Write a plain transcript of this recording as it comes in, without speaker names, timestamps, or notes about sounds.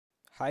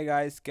Hi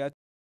guys, क्या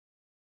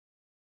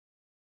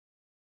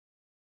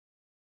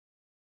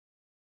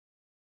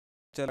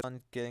चलन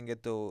करेंगे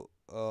तो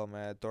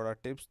मैं थोड़ा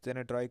टिप्स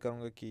देने ट्राई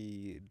करूंगा कि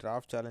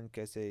ड्राफ्ट चैलेंज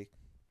कैसे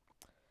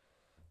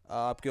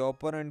आपके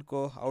ओपोनेंट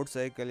को आउट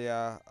साइकिल या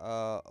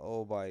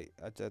ओ भाई।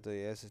 अच्छा, तो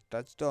ये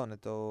टच डाउन है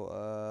तो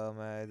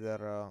मैं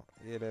इधर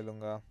ये ले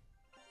लूँगा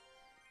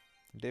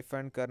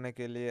डिफेंड करने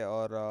के लिए,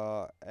 और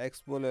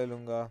एक्सपो ले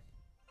लूँगा,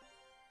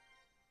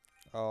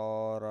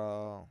 और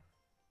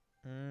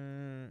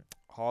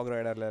हॉग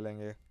राइडर ले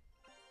लेंगे।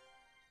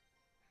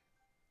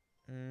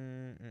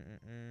 हम्म, हम्म,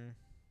 हम्म,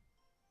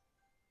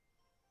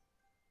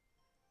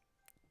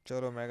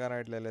 चलो मेगा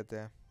नाइट ले लेते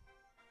हैं।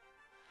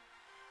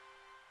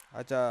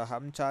 अच्छा,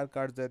 हम चार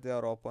कार्ड देते हैं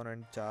और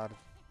ओपोनेंट चार।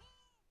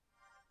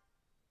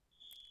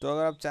 तो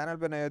अगर आप चैनल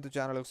पे नए हो तो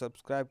चैनल को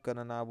सब्सक्राइब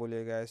करना ना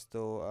भूलिएगा। इस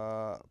तो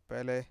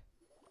पहले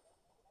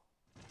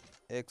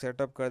एक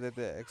सेटअप कर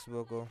देते हैं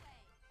एक्सबो को।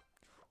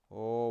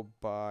 ओ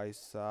भाई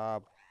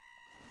साहब,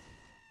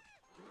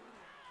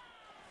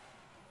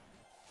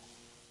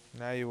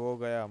 नहीं वो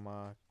गया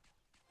माँ,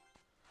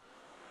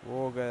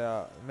 वो गया।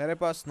 मेरे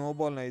पास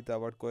स्नोबॉल नहीं था,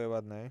 बट कोई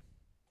बात नहीं।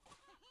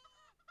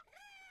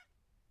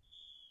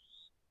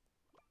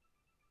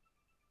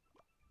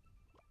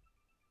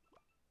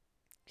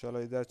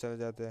 चलो इधर चले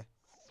जाते हैं।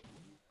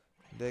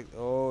 देख,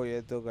 ओ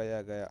ये तो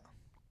गया गया।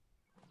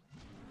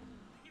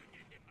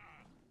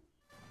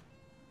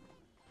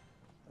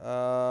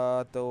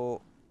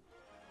 तो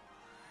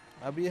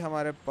अभी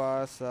हमारे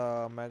पास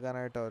मेगा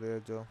नाइट और ये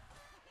जो,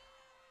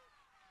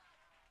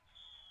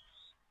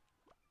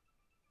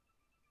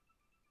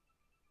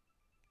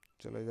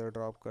 चलो इधर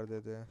ड्रॉप कर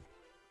देते हैं।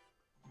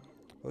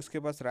 उसके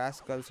पास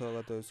रैस्कल्स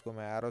होगा तो इसको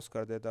मैं एरोस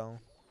कर देता हूँ।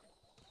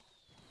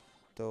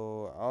 तो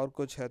और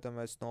कुछ है तो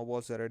मैं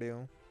स्नोबॉल से रेडी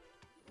हूँ।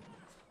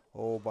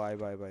 ओ बाय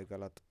बाय बाय,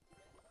 गलत।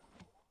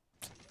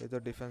 ये तो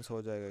डिफेंस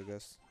हो जाएगा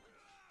गैस।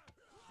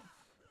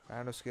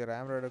 एंड उसके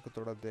रैम राइडर को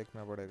थोड़ा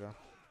देखना पड़ेगा।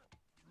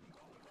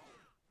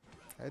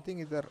 आई थिंक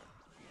इधर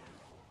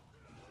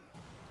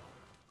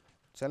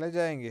चले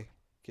जाएंगे,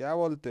 क्या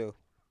बोलते हो?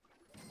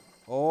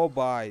 ओ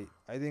बाय,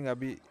 आई थिंक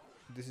अभी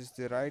this is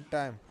the right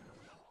time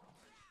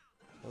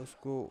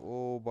उसको।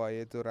 ओ बाय,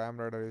 ये तो रैम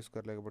राइडर यूज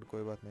कर लेगा, बट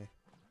कोई बात नहीं,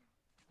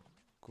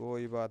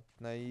 कोई बात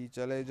नहीं,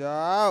 चले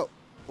जाओ।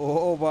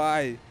 ओ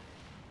बाय,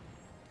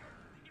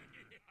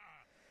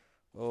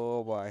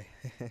 ओ बाय।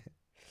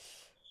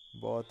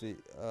 बहुत ही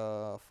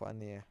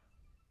फनी है।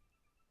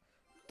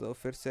 तो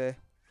फिर से,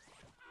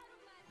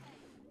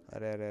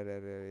 अरे अरे अरे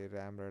अरे,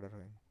 रैम राइडर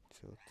है।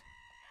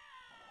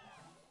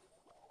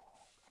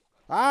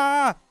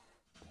 आ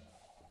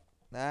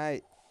नहीं,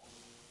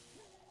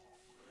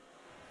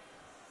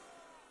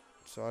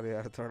 सॉरी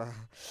यार, थोड़ा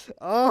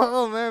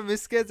ओह मैं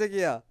मिस कैसे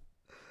किया,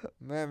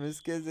 मैं मिस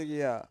कैसे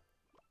किया?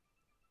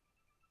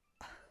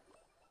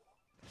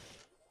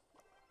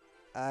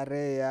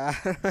 अरे यार,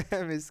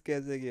 मैं मिस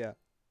कैसे किया?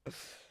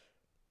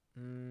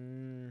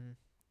 हम्म,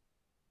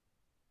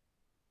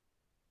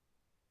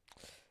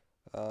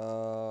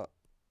 आ,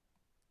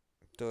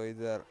 तो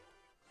इधर,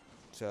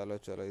 चलो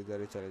चलो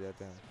इधर ही चले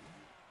जाते हैं।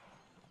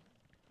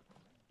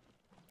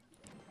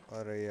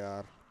 अरे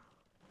यार,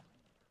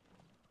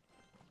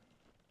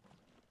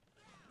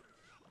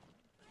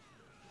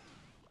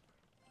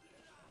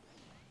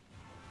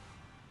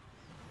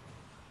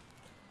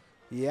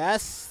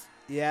 यस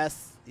यस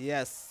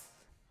यस,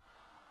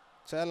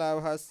 चल अब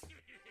हंस।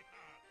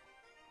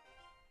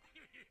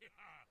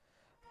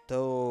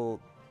 तो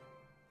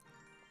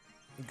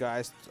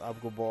गाइस,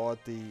 आपको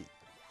बहुत ही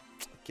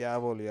क्या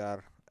बोल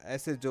यार,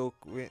 ऐसे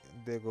जोक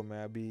देखो,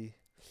 मैं अभी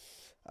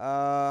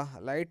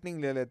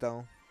लाइटनिंग ले लेता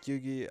हूँ,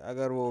 क्योंकि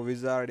अगर वो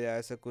विजार्ड या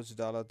ऐसा कुछ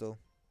डाला तो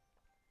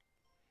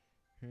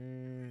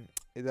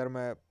इधर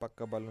मैं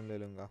पक्का बलून ले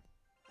लूँगा।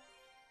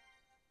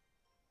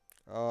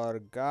 और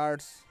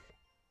गार्ड्स,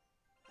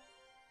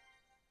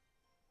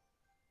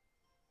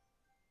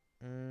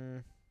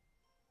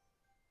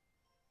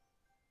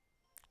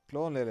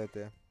 क्लोन ले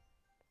लेते हैं।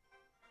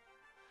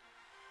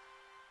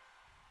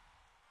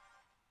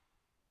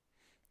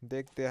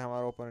 देखते हैं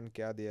हमारा ओपोनेंट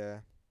क्या दिया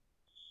है।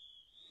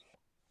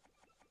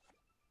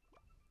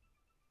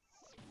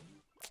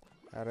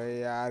 अरे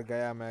यार,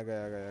 गया मैं,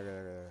 गया गया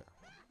गया गया।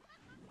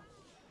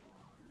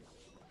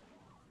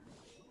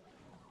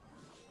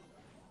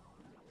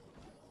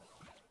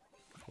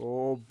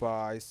 ओ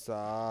भाई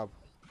साहब,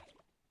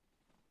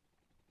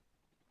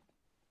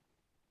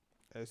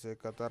 ऐसे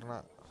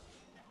खतरनाक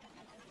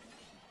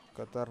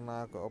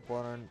खतरनाक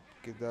ओपोनेंट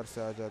किधर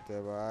से आ जाते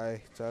हैं भाई?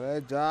 चले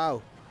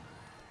जाओ,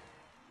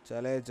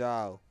 चले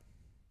जाओ।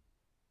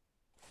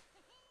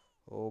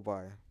 ओ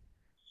भाई,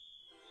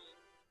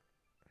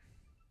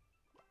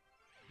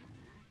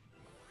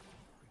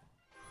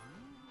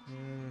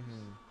 हम्म।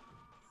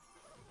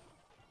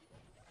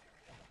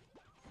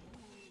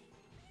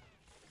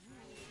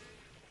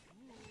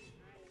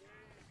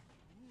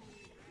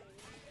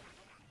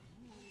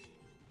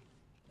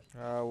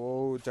 हाँ,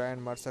 वो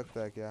जायंट मर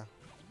सकता है क्या?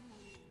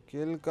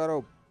 किल करो,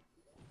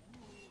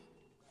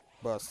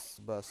 बस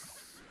बस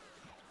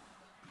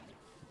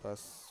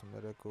बस,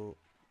 मेरे को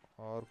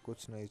और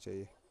कुछ नहीं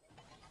चाहिए।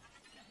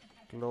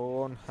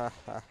 क्लोन, हा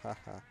हा हा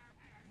हा।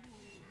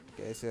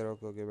 कैसे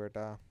रोकोगे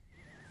बेटा?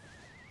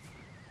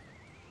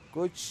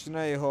 कुछ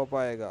नहीं हो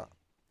पाएगा,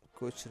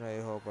 कुछ नहीं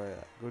हो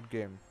पाएगा। Good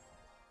game.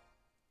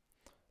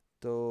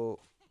 तो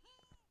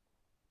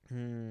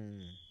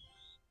हम्म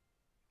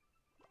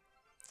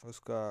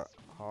उसका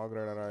हॉग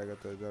राइडर आएगा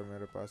तो इधर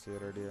मेरे पास ये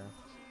रेडी है।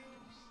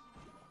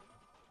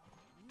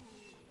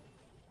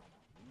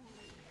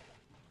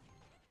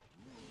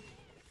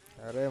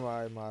 अरे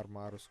भाई मार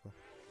मार उसको।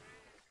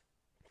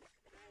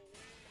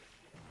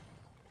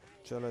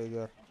 चलो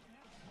इधर।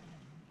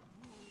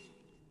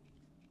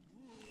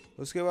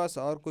 उसके पास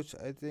और कुछ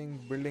आई थिंक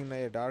बिल्डिंग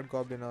नहीं है। डार्क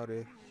गॉब्लिन और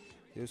ये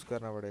यूज़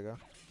करना पड़ेगा।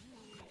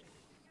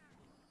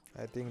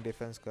 आई थिंक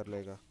डिफेंस कर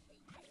लेगा।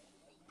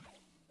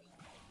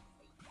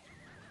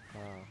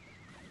 हाँ,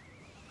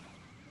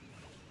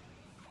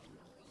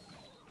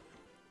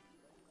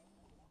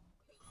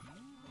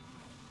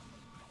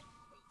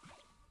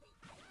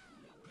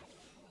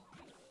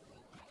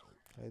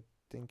 आई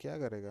थिंक क्या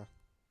करेगा,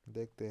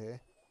 देखते हैं।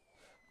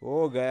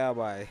 हो गया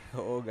भाई,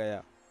 हो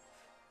गया।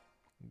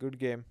 Good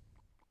game.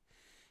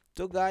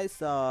 तो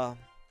गाइस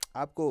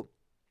आपको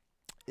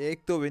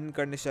एक तो विन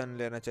कंडीशन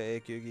लेना चाहिए,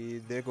 क्योंकि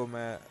देखो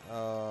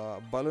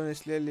मैं बलून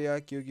इसलिए लिया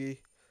क्योंकि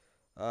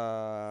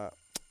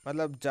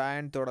मतलब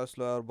जायंट थोड़ा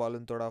स्लो है और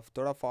बॉलन थोड़ा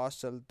थोड़ा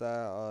फास्ट चलता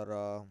है। और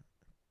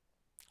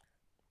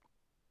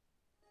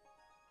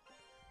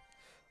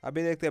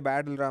अभी देखते हैं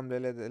बैटल राम ले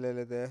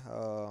लेते हैं,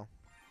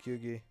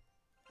 क्योंकि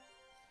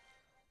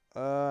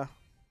अ,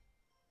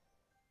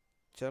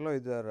 चलो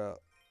इधर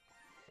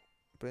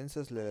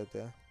प्रिंसेस ले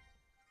लेते हैं।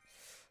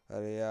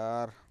 अरे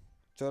यार,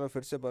 चलो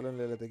फिर से बलून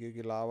ले लेते हैं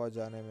क्योंकि लावा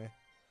जाने में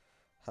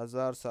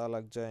 1000 साल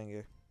लग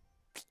जाएंगे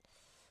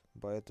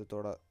भाई। तो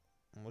थोड़ा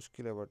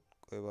मुश्किल है बट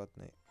कोई बात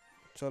नहीं।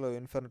 चलो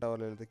इन्फिनिट टावर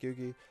ले लेते हैं,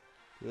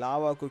 क्योंकि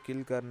लावा को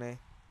किल करने,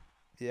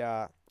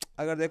 या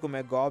अगर देखो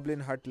मैं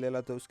गॉब्लिन हट ले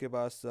ला तो उसके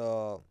पास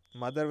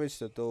मदर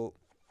विश है, तो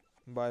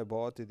भाई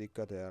बहुत ही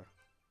दिक्कत है यार।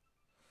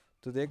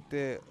 तो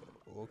देखते।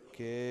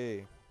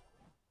 ओके,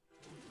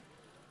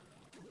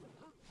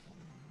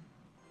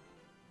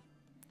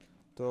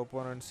 तो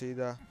ओपोनेंट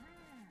सीधा,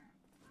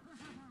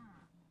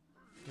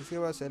 इसके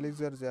पास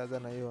एलिक्सर ज़्यादा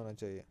नहीं होना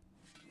चाहिए।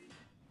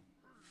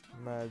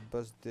 मैं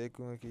बस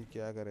देखूंगा कि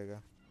क्या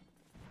करेगा।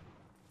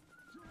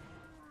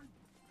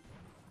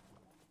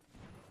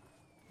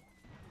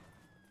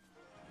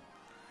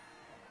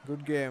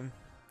 Good game.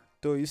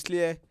 तो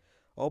इसलिए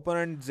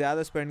ओपोनेंट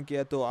ज़्यादा स्पेंड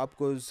किया तो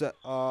आपको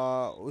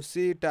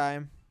उसी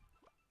टाइम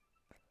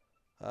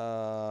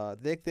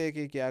देखते हैं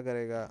कि क्या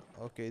करेगा।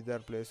 ओके, इधर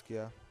प्लेस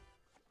किया।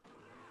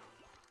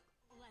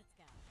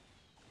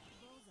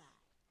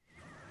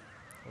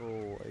 ओ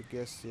आई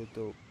गेस ये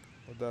तो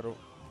उधर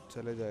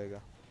चले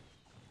जाएगा,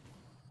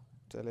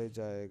 चले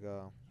जाएगा।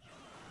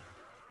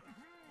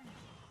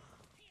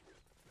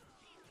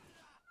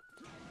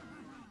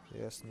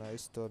 Yes,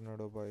 nice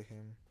tornado by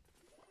him.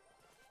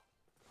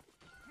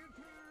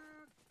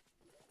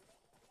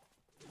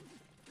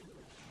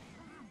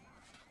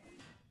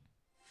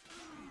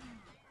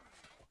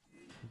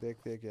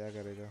 देखते हैं क्या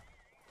करेगा।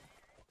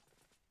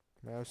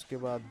 मैं उसके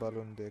बाद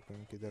बलून देखूँ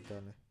किधर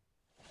डालें।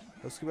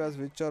 उसके पास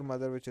विच और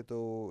मदर विच है,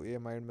 तो ये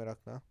माइंड में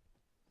रखना।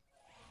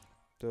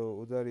 तो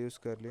उधर यूज़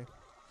कर ली।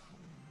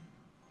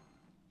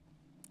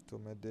 तो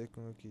मैं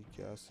देखूँगा कि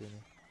क्या सीन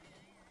है।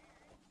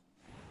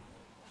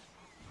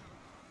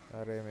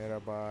 अरे मेरा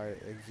भाई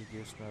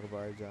एग्जीक्यूशनर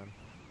भाईजान,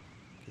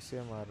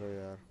 किसे मार रहे हो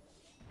यार?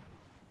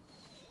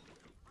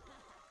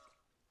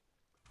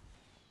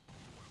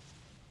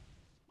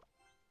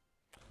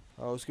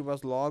 उसके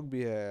पास लॉक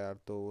भी है यार,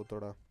 तो वो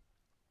थोड़ा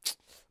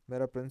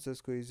मेरा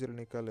प्रिंसेस को इजीली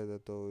निकाल लेता,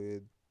 तो ये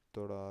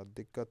थोड़ा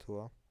दिक्कत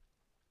हुआ।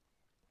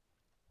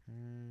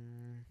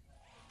 हम्म,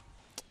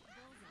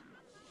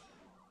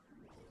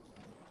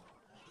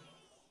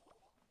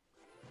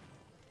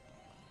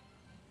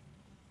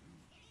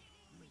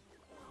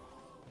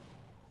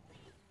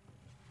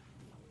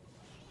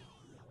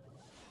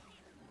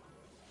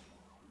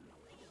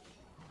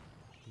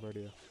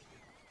 बढ़िया।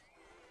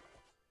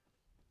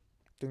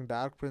 तुम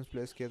डार्क प्रिंस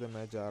प्लेस किया तो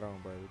मैं जा रहा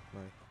हूँ भाई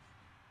उतना ही।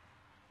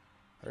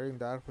 अरे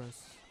डार्क प्रिंस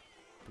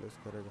प्लेस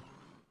करेगा।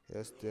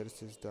 Yes, there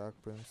is dark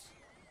Prince.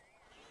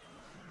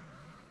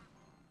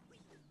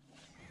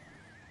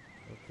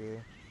 Okay,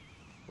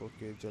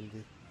 okay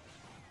जल्दी।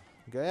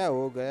 गया,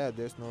 वो गया।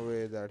 There no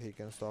way that he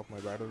can stop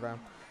my battle RAM.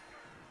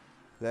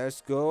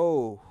 Let's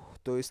go.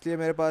 तो इसलिए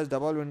मेरे पास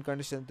डबल विन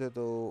कंडीशन थे,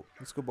 तो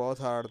इसको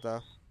बहुत हार्ड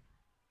था।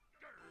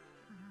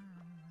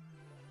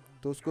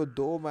 तो उसको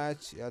 2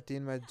 मैच या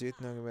 3 मैच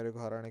जीतने होंगे मेरे को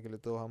हराने के लिए,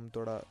 तो हम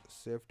थोड़ा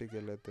सेफ्टी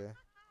के लेते हैं।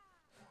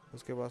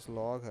 उसके पास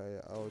लॉग है।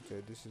 Ouch,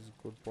 this is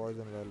good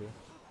poison value.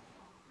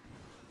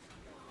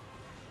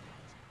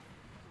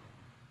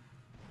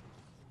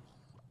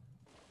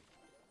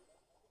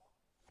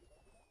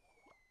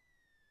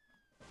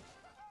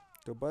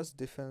 तो बस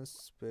डिफेंस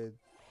पे।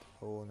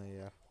 हो नहीं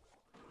यार,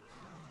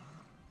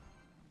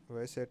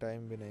 वैसे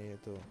टाइम भी नहीं है,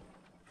 तो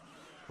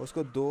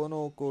उसको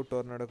दोनों को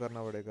टोर्नेडो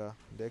करना पड़ेगा।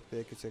 देखते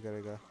हैं किसे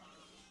करेगा।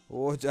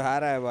 वो जा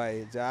रहा है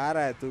भाई, जा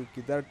रहा है। तू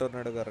किधर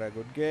टोर्नेडो कर रहा है?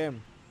 Good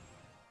game.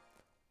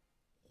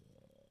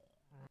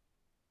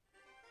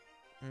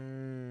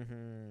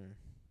 हम्म।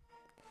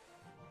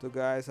 तो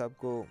गाइस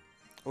आपको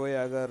वही,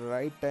 अगर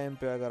राइट टाइम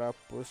पे अगर आप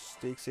पुश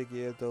ठीक से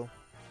किए तो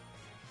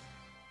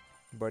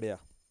बढ़िया।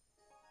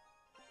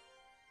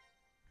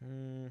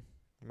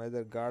 मैं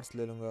इधर गार्ड्स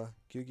ले लूँगा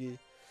क्योंकि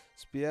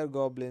स्पीयर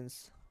गॉब्लिन्स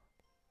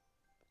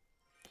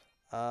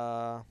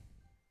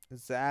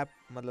जैप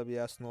मतलब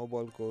या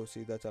स्नोबॉल को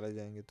सीधा चले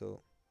जाएंगे तो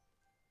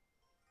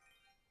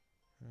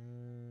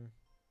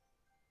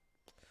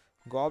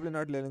गॉब्लिन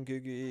नॉट ले लूँ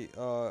क्योंकि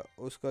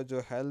उसका जो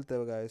हेल्थ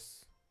है गाइस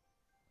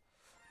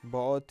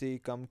बहुत ही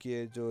कम की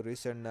है जो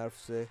रिसेंट नर्फ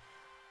से,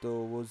 तो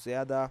वो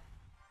ज़्यादा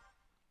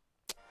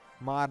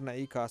मार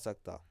नहीं खा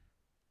सकता।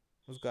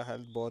 उसका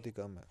हेल्थ बहुत ही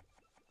कम है।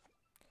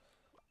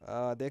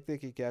 देखते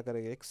कि क्या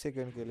करेगा। एक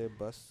सेकंड के लिए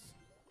बस।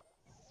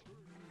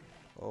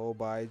 ओ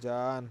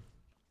भाईजान,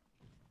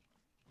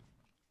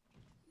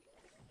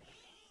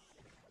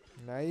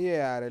 नहीं है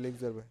यार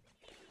एलिक्सर पे।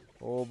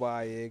 ओ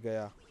भाई ये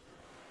गया।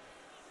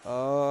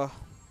 आ,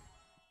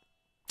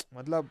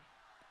 मतलब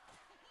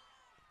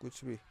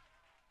कुछ भी।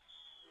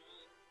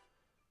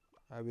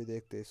 अभी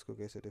देखते इसको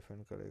कैसे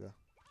डिफेंड करेगा।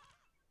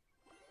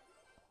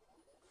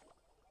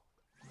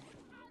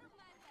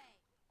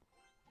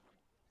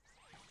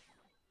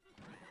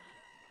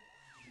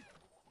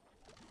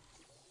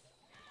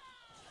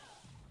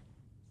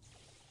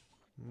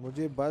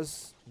 मुझे बस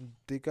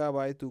दिखा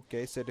भाई तू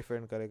कैसे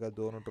डिफेंड करेगा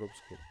दोनों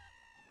ट्रूप्स को।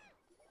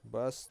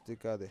 बस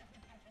दिखा दे।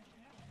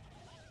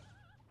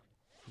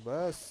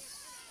 बस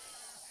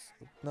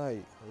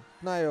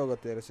उतना ही होगा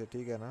तेरे से,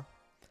 ठीक है ना?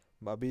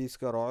 अभी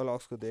इसका रॉयल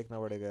ऑक्स को देखना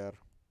पड़ेगा यार।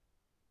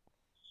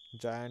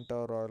 जायंट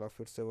और रॉयल ऑक्स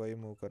फिर से वही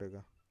मूव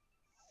करेगा।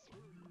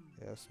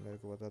 यस मेरे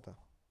को पता था।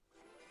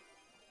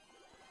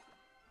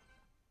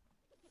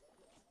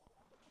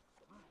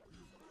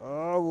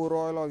 वो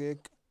रॉयल ऑग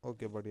एक।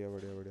 ओके बढ़िया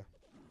बढ़िया बढ़िया।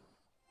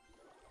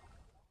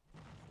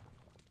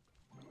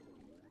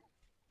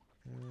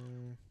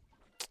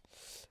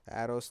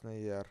 एरोस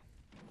नहीं यार।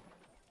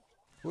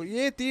 वो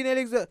ये तीन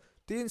एलिक्स,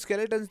 तीन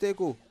स्केलेटन्स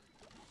देखो।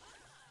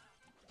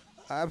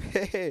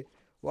 अबे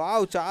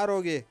वाह, चार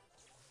हो गए।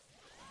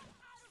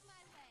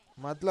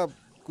 मतलब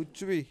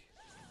कुछ भी,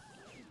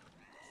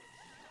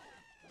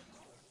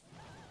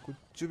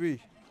 कुछ भी।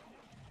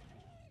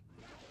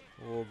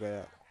 वो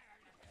गया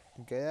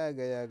गया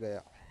गया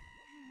गया।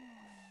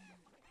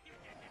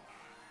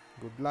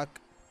 Good luck.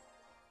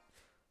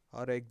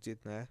 और एक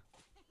जीतना है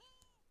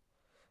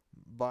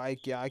भाई।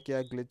 क्या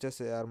क्या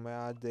ग्लिचेस है यार, मैं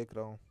आज देख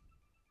रहा हूँ।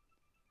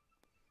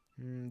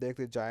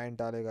 देखते जायंट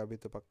डालेगा अभी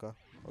तो पक्का।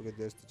 Okay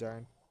there the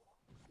giant.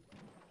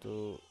 तो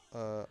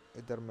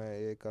इधर मैं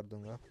ये कर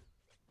दूंगा।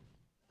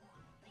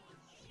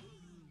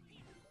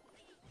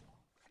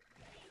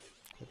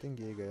 आई थिंक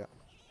ये गया।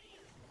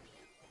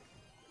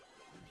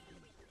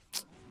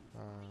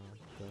 हाँ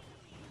इधर।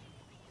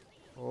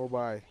 ओ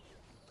भाई,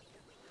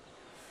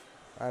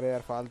 अरे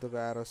यार फालतू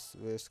का एरोस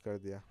वेस्ट कर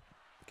दिया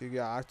क्योंकि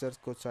आर्चर्स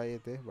को चाहिए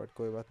थे। बट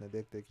कोई बात नहीं,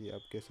 देखते कि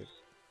अब कैसे।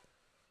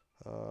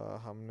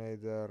 हमने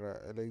इधर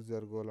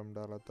एलेक्सर गोलम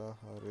डाला था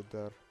और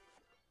इधर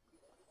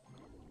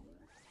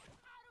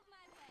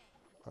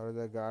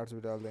गार्ड्स भी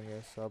डाल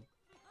देंगे सब।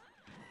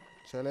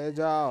 चले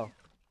जाओ,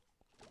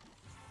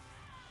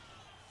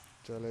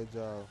 चले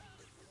जाओ,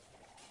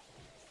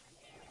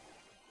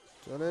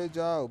 चले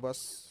जाओ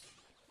बस।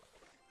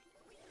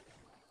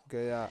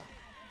 गया।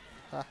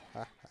 हा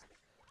हा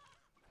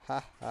हा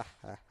हा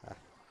हा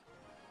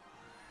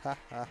हा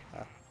हा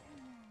हा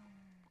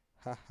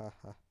हा हा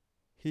हा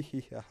ही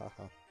हा हा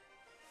हा।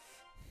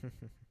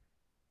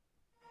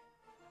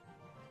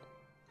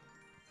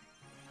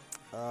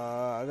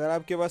 अगर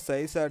आपके पास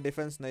सही सा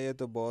डिफेंस नहीं है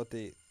तो बहुत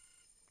ही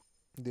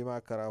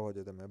दिमाग खराब हो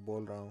जाता है, मैं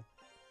बोल रहा हूँ।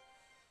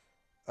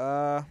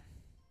 आ,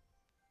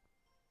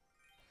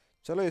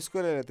 चलो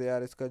इसको ले लेते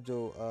यार। इसका जो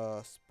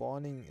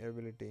स्पॉनिंग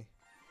एबिलिटी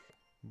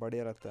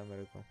बढ़िया लगता है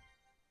मेरे को।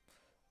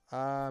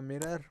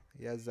 मिरर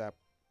या जैप।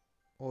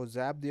 ओ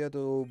जैप दिया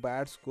तो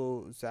बैट्स को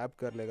जैप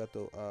कर लेगा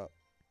तो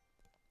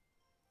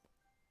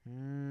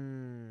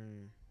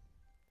हम्म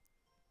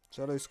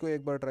चलो इसको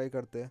एक बार ट्राई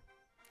करते हैं।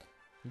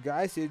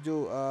 गाइस ये जो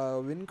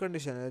विन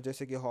कंडीशन है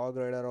जैसे कि हॉग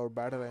राइडर और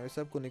बैटल है,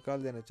 सबको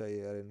निकाल देना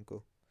चाहिए यार इनको।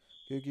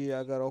 क्योंकि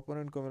अगर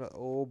ओपोनेंट को मिला,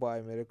 ओ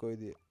भाई मेरे को ही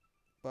दिए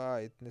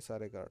भाई इतने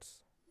सारे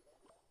कार्ड्स।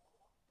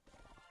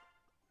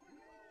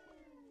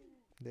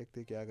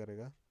 देखते क्या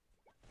करेगा।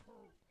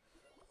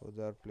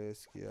 उधर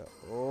प्लेस किया।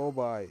 ओ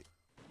भाई,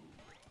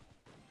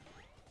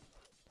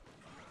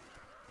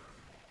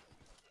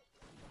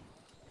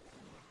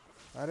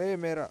 अरे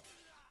मेरा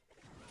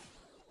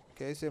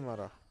कैसे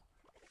मारा,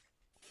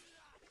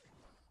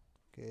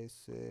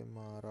 कैसे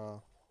मारा।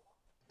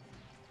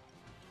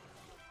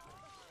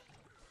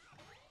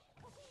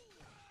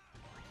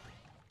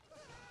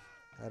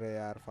 अरे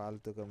यार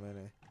फालतू का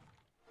मैंने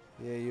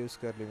ये यूज़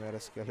कर ली मेरा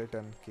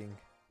स्केलेटन किंग।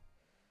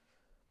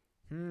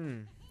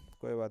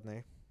 कोई बात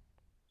नहीं।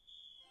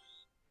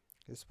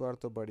 इस बार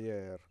तो बढ़िया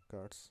है यार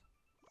कार्ड्स।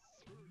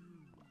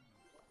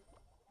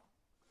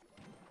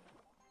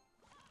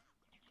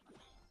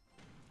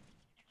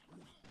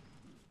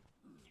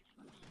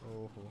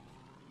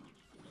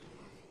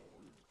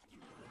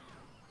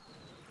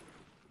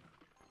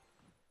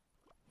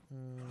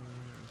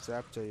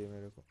 जैप चाहिए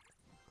मेरे को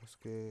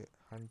उसके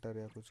हंटर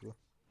या कुछ को।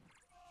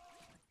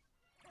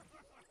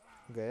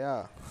 गया।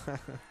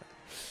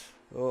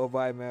 ओ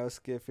भाई मैं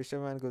उसके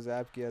फिशरमैन को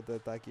जैप किया था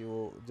ताकि वो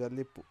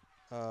जल्दी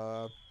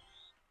आ,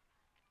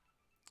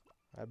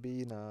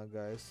 अभी ना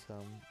गाइस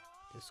हम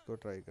इसको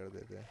ट्राई कर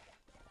देते हैं।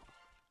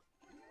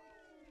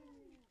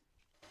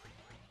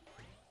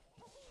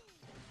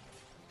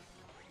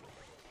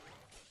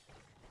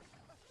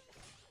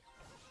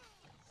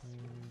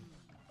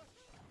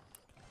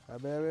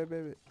 अबे अबे अबे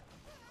अबे,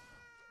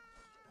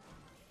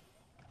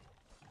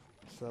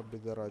 सब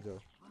इधर आ जाओ।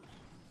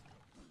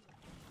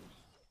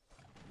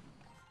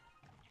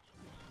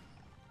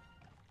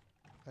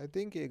 आई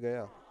थिंक ये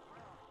गया।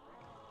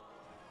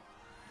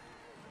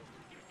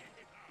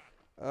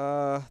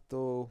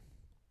 तो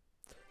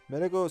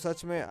मेरे को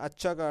सच में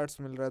अच्छा कार्ड्स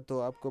मिल रहा है तो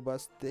आपको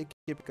बस देख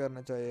के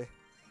करना चाहिए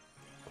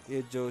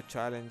ये जो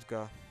चैलेंज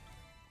का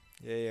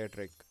ये है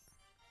ट्रिक।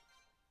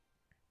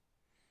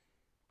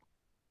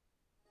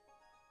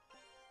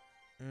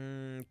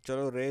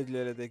 चलो रेज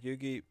ले लेते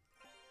क्योंकि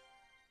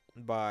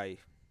बाय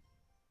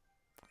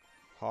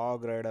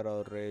हॉग राइडर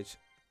और रेज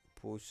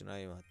पूछना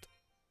ही मत।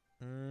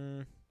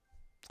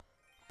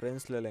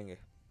 प्रिंस ले लेंगे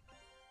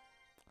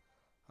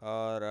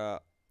और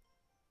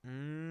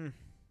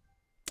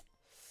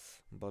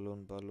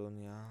बलून बलून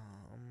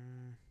यहाँ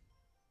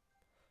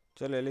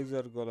चल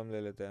एलिक्सर गोलम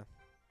ले लेते हैं।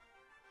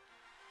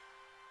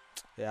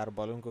 यार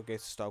बलून को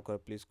कैसे स्टॉप कर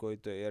प्लीज कोई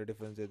तो एयर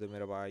डिफेंस दे दो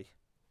मेरा भाई।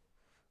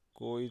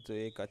 कोई तो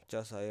एक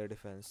अच्छा सा एयर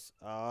डिफेंस।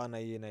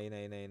 नहीं नहीं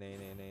नहीं नहीं नहीं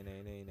नहीं नहीं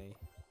नहीं नहीं नहीं।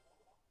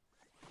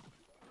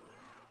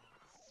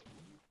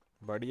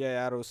 बढ़िया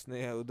यार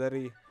उसने उधर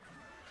ही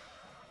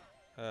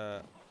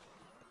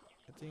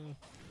आई थिंक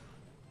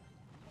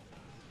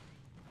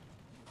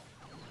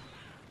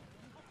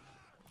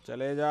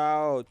चले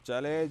जाओ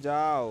चले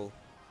जाओ।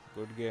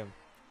 गुड गेम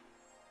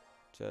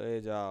चले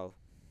जाओ।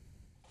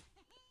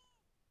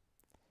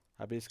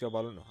 अभी इसका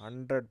बॉल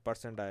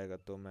 100% आएगा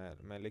तो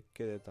मैं लिख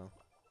के देता हूँ।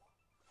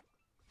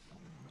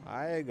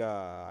 आएगा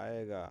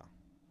आएगा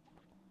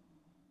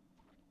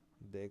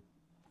देख।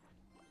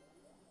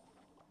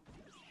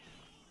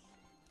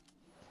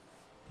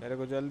 मेरे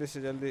को जल्दी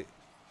से जल्दी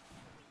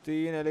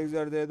 3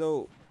 एलिक्सर दे दो।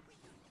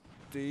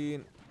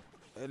 3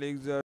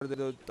 एलिक्सर दे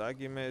दो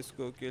ताकि मैं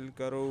इसको किल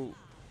करूँ।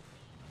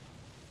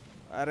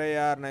 अरे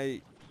यार नहीं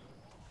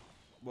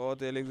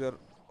बहुत एलिक्सर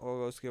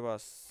होगा उसके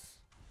पास।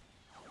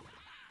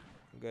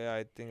 गया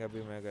आई थिंक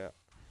अभी मैं गया।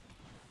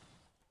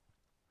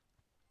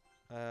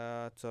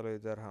 चलो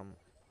इधर हम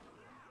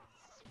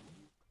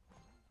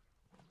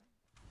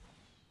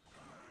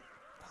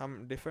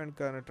डिफेंड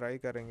करने ट्राई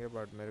करेंगे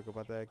बट मेरे को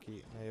पता है कि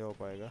नहीं हो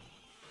पाएगा।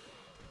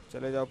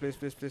 चले जाओ प्लीज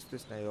प्लीज प्लीज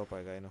प्लीज। नहीं हो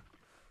पाएगा नो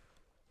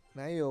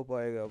नहीं हो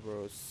पाएगा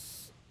ब्रोस।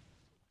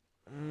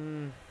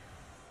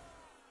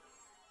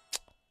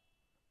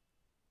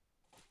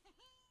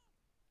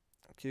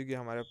 क्योंकि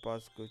हमारे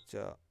पास कुछ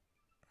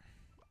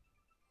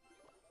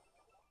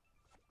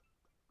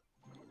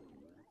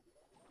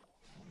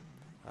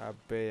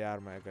अबे यार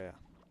मैं गया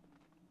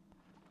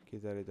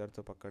किधर। इधर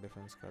तो पक्का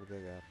डिफेंस कर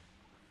देगा यार।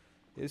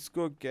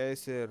 इसको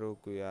कैसे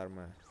रोकूं यार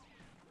मैं।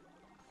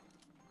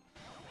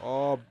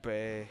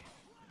 ओबे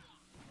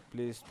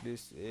प्लीज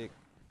प्लीज एक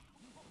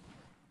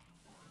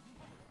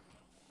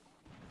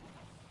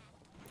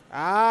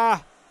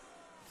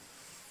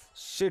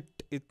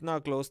शिट इतना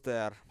क्लोज था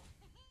यार।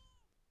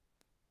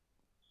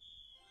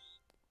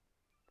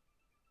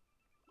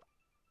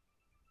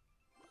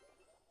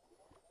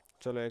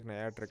 चलो एक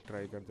नया ट्रिक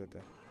ट्राई कर देते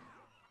हैं।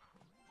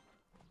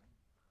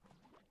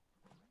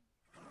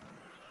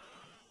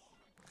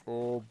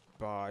 ओ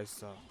भाई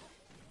साहब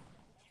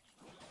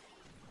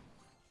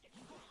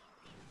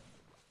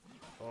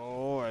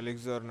ओ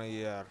एलिक्सर नहीं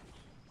है यार।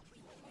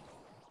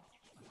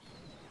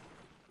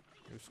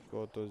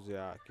 इसको तो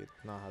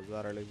कितना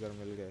 1000 एलिक्सर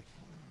मिल गए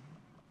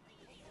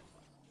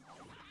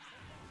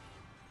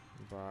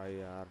भाई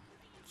यार।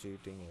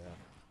 चीटिंग यार।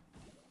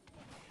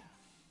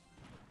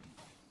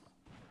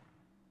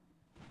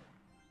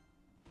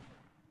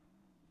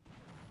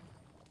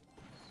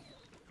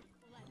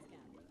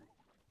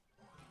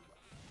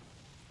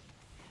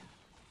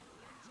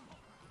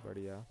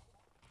 बढ़िया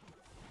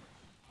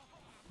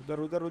उधर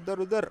उधर उधर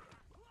उधर।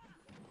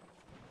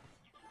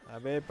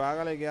 अबे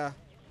पागल है क्या।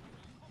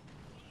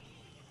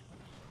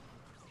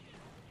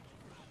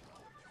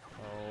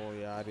 ओ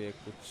यार ये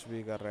कुछ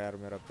भी कर रहा है यार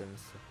मेरा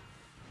प्रिंस।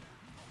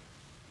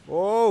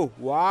 ओ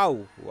वाओ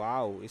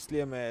वाओ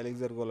इसलिए मैं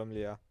एलिक्सर गोलम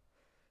लिया।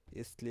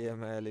 इसलिए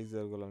मैं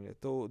एलिक्सर गोलम लिया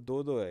तो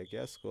 2-2 है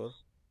क्या स्कोर।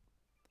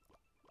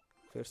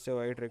 फिर से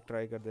वही ट्रिक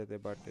ट्राई कर देते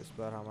बट इस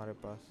बार हमारे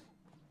पास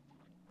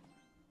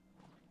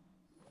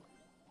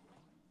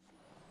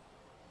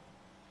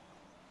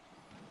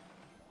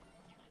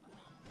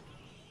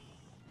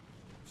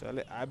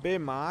चले। अबे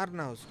मार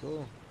ना उसको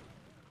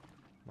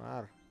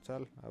मार।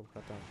 चल अब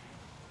खत्म।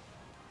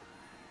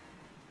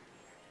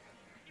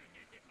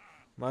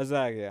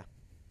 मजा आ गया।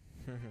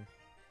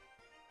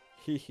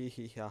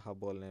 ही हा हा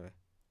बोलने में।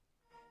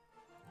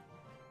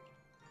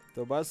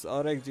 तो बस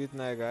और एक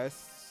जीतना है गाइस।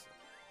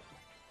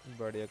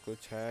 बढ़िया,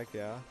 कुछ है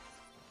क्या?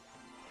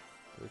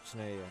 कुछ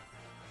नहीं है।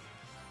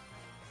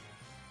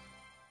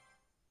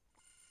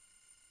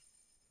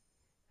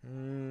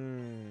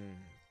 हम्म।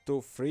 तो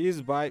फ्रीज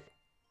बाय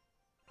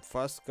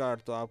फर्स्ट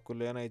कार्ड तो आपको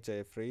लेना ही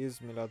चाहिए, फ्रीज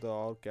मिला तो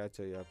और क्या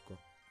चाहिए आपको?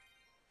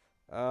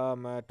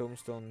 मैं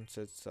टूमस्टोन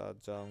से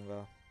साथ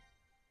जाऊंगा।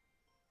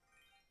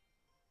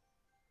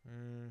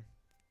 हम्म।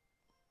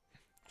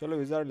 चलो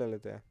विजार्ड ले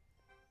लेते हैं।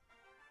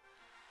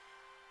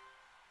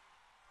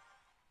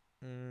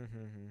 हम्म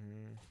हम्म हम्म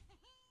हम्म।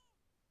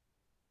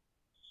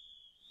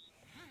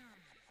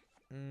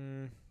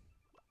 हम्म,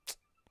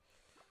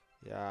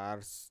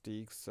 यार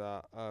स्टीक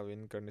सा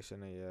विन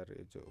कंडीशन है यार,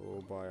 ये जो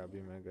ओ बॉय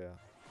अभी मैं गया,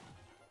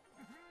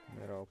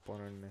 मेरा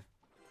ओपोनेंट ने।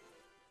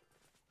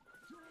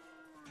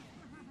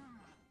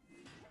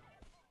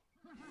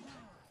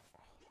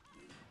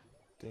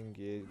 थिंक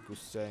ये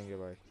घुस जाएंगे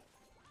भाई।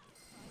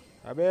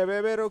 अबे अबे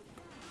अबे रुक,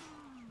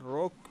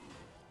 रुक।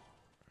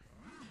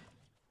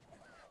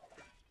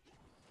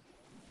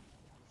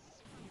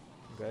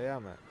 गया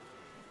मैं,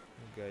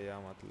 गया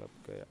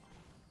मतलब गया।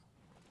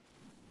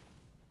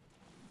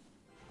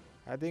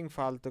 आई थिंक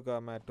फालतू का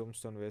मैं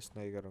टूमस्टोन वेस्ट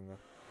नहीं करूँगा,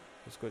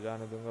 इसको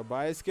जाने दूंगा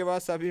भाई। इसके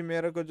बाद अभी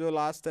मेरे को जो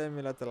लास्ट टाइम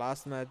मिला था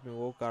लास्ट मैच में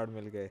वो कार्ड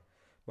मिल गए,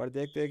 पर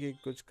देखते हैं कि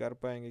कुछ कर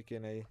पाएंगे कि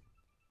नहीं।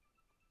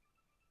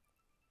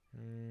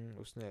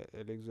 उसने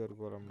एलिक्सर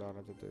गोलम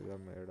डाला था तो इधर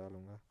मैं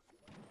डालूंगा।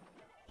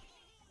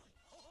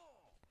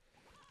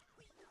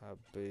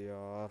 अबे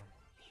यार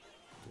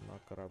दिमाग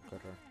खराब कर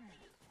रहा है।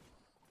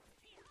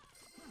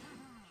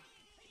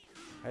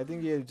 आई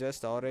थिंक ये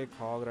जस्ट और एक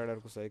हॉग राइडर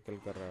को साइकिल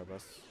कर रहा है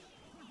बस।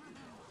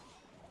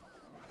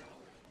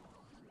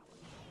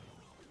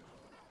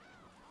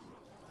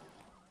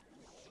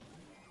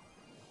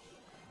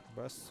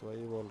 बस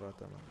वही बोल रहा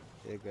था मैं,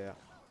 ये गया।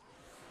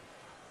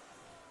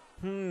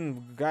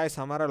 गाइस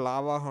हमारा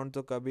लावा हॉर्न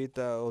तो कभी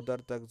तक उधर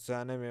तक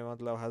जाने में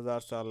मतलब 1000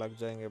 साल लग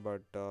जाएंगे,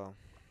 बट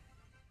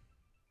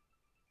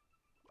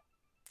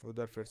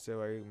उधर फिर से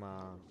वही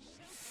माँ।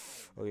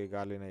 ओके,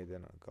 गाली नहीं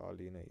देना,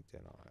 गाली नहीं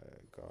देना है,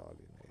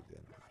 गाली नहीं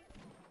देना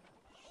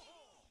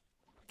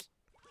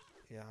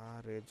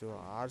यार। ये जो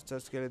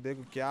आर्चर्स के लिए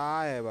देखो क्या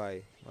है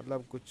भाई,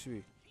 मतलब कुछ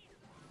भी।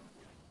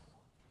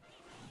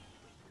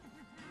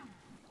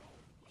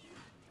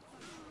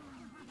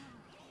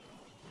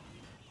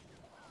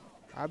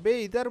 अबे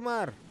इधर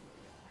मार।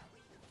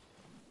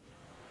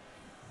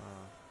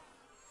 हाँ।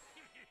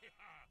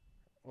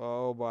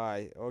 ओ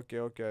भाई, okay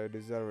okay, I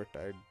deserve it,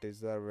 I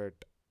deserve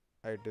it,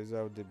 I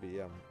deserve the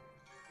BM.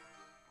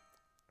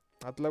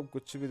 मतलब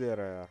कुछ भी दे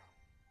रहा है यार।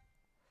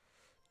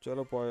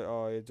 चलो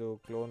ये जो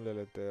क्लोन ले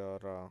लेते हैं,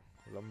 और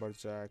लंबर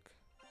जैक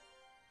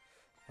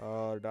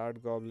और डार्ट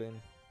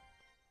गॉब्लिन,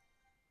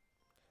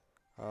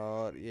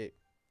 और ये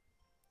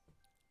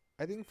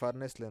आई थिंक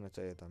फर्नेस लेना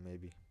चाहिए था मे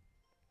बी।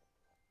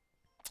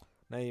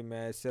 नहीं,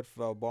 मैं सिर्फ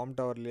बॉम्ब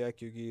टावर लिया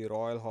क्योंकि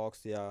रॉयल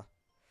हॉक्स या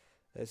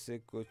ऐसे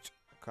कुछ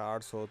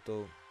कार्ड्स हो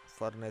तो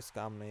फर्नेस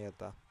काम नहीं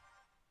आता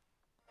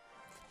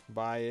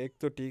भाई। एक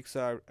तो ठीक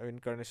सा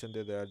इनcarnation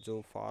दे दो यार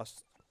जो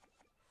फास्ट।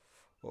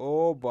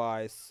 ओ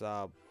भाई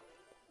साहब,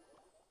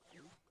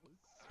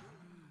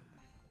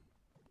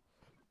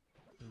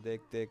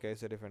 देखते हैं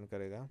कैसे डिफेंड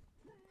करेगा।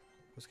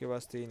 उसके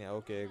पास 3 है,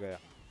 ओके गया।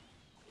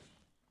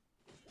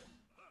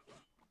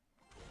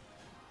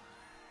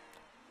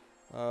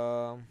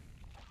 अम,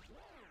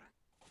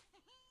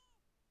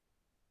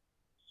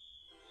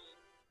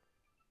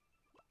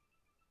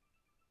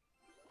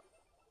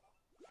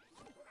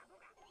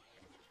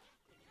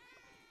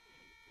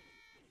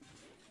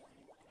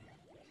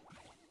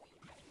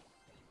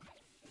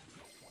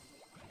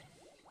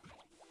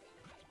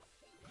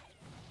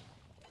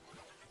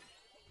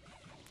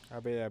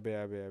 अबे अबे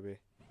अबे अबे,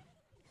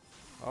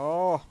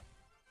 ओह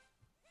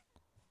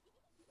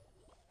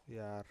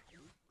यार।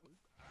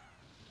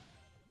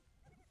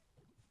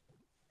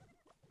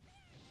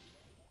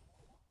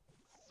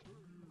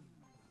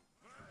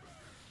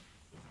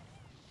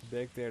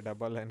 देखते हैं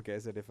डबल लाइन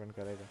कैसे डिफेंड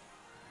करेगा।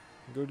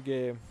 गुड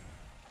गेम,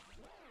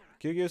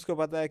 क्योंकि उसको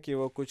पता है कि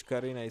वो कुछ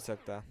कर ही नहीं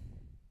सकता।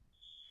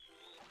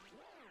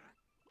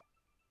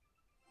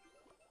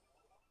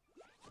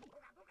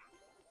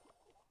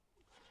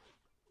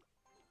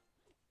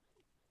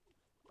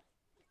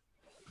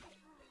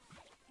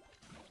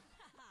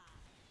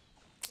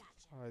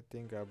 आई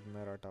थिंक अब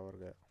मेरा टावर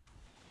गया।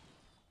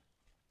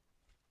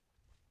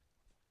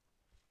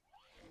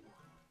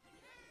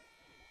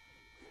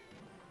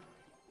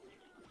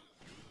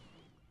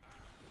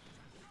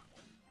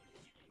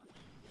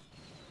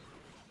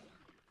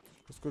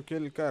 उसको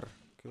किल कर,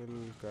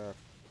 किल कर।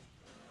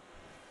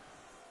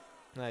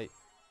 नहीं,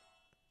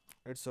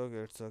 इट्स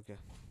ओके इट्स ओके।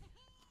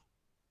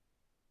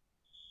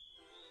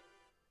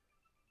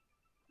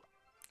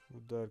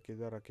 उधर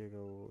किधर रखेगा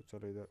वो,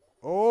 चलो इधर।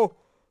 ओ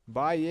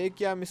भाई ये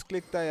क्या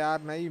मिसक्लिक था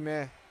यार, नहीं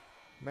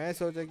मैं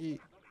सोचा कि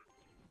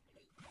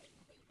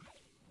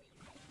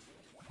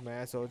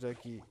मैं सोचा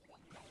कि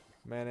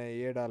मैंने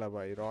ये डाला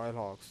भाई रॉयल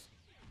हॉक्स।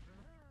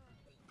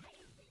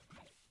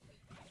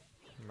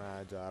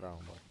 मैं जा रहा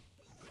हूँ भाई।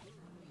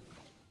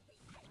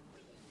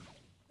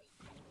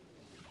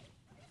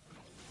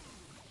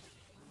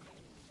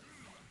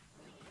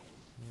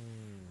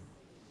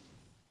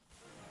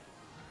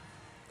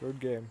 Good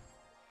game.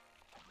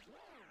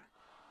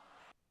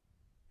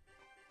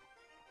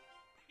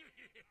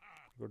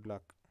 Good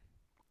luck.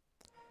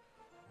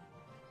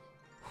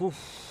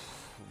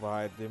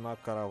 भाई दिमाग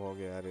खराब हो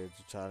गया यार ये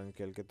चैलेंज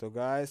खेल के। तो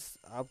गाइस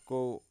आपको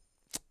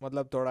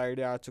मतलब थोड़ा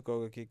आइडिया आ चुका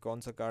होगा कि कौन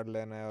सा कार्ड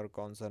लेना है और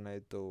कौन सा नहीं।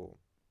 तो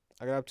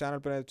अगर आप चैनल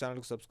पर हैं तो चैनल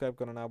को सब्सक्राइब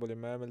करना ना भूलिए।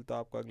 मैं मिलता हूँ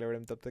आपको अगले वीडियो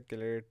में, तब तक के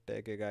लिए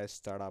take care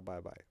guys, tata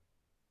bye bye.